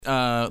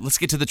Let's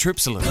get to the troop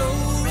salute.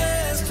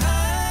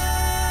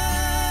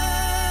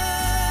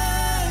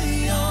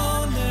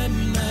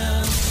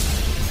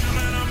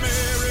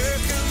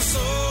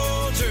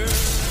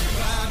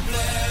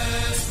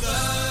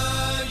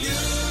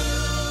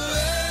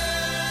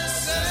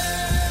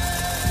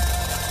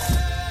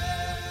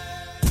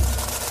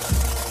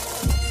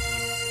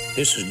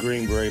 This is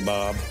Green Beret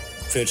Bob.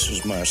 Fitz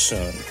is my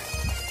son.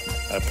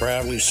 I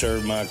proudly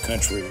serve my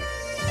country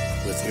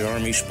with the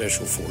Army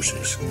Special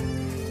Forces.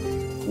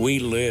 We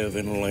live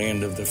in the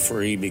land of the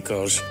free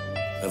because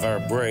of our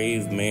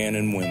brave men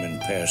and women,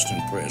 past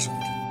and present.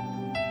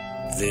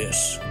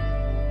 This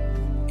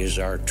is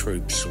our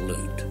troop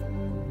salute.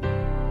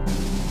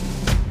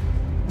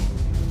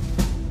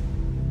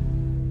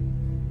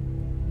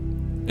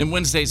 And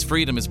Wednesday's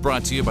Freedom is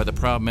brought to you by the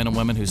proud men and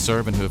women who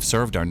serve and who have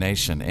served our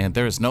nation. And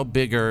there is no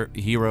bigger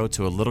hero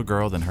to a little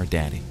girl than her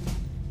daddy.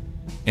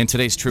 And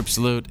today's troop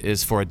salute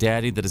is for a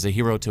daddy that is a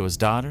hero to his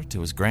daughter,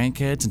 to his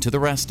grandkids, and to the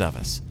rest of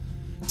us.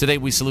 Today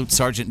we salute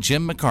Sergeant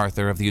Jim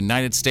McArthur of the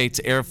United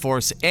States Air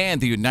Force and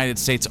the United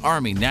States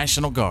Army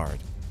National Guard.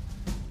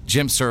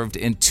 Jim served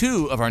in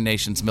 2 of our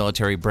nation's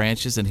military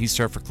branches, and he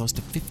served for close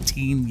to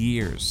 15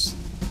 years.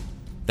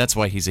 That's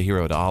why he's a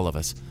hero to all of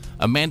us.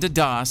 Amanda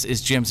Doss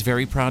is Jim's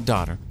very proud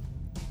daughter.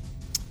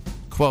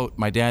 Quote,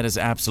 "My dad is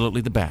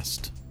absolutely the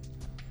best."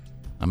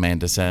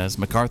 Amanda says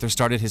MacArthur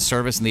started his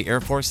service in the Air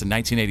Force in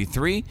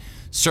 1983,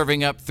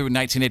 serving up through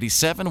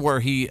 1987, where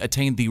he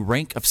attained the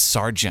rank of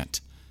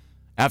sergeant.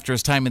 After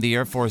his time in the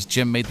Air Force,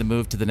 Jim made the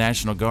move to the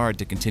National Guard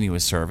to continue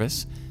his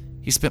service.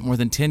 He spent more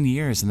than 10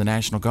 years in the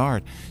National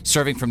Guard,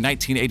 serving from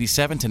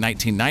 1987 to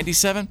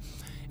 1997,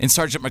 and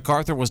Sergeant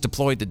MacArthur was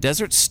deployed to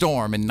Desert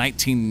Storm in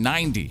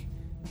 1990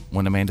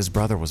 when Amanda's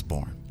brother was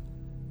born.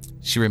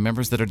 She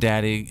remembers that her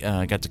daddy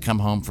got to come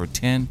home for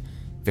 10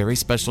 very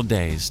special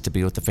days to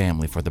be with the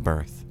family for the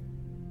birth.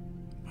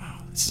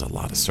 Wow, this is a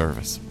lot of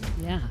service.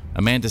 Yeah.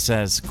 Amanda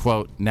says,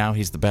 quote, "Now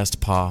he's the best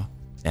pa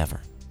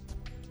ever."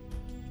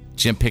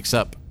 Jim picks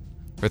up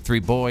her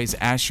 3 boys,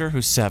 Asher,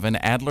 who's 7,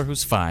 Adler,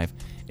 who's 5,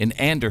 and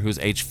Ander, who's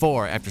age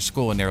 4, after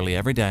school nearly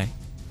every day.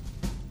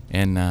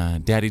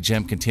 And Daddy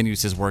Jim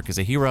continues his work as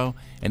a hero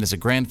and as a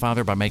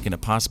grandfather by making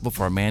it possible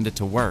for Amanda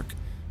to work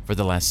for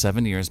the last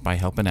 7 years by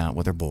helping out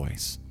with her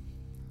boys.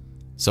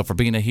 So for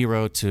being a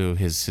hero to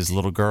his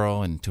little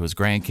girl and to his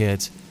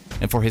grandkids,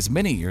 and for his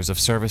many years of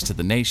service to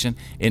the nation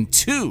in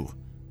 2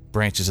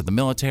 branches of the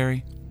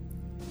military,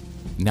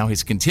 now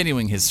he's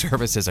continuing his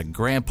service as a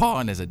grandpa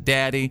and as a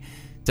daddy.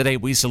 Today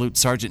we salute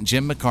Sergeant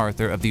Jim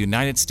McArthur of the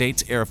United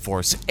States Air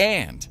Force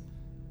and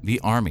the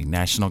Army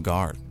National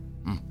Guard.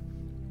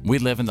 We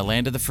live in the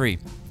land of the free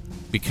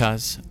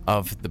because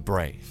of the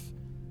brave.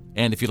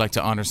 And if you'd like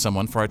to honor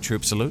someone for our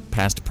troop salute,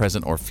 past,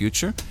 present, or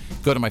future,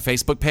 go to my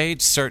Facebook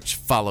page, search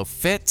Follow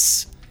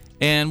Fitz.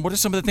 And what are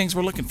some of the things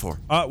we're looking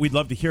for? We'd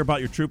love to hear about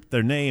your troop,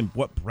 their name,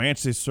 what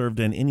branch they served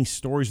in, any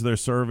stories of their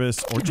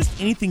service, or just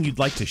anything you'd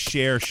like to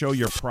share, show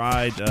your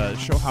pride,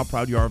 show how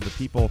proud you are of the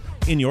people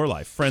in your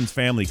life, friends,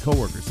 family,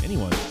 coworkers,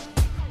 anyone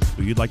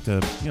who you'd like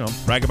to,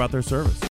 brag about their service.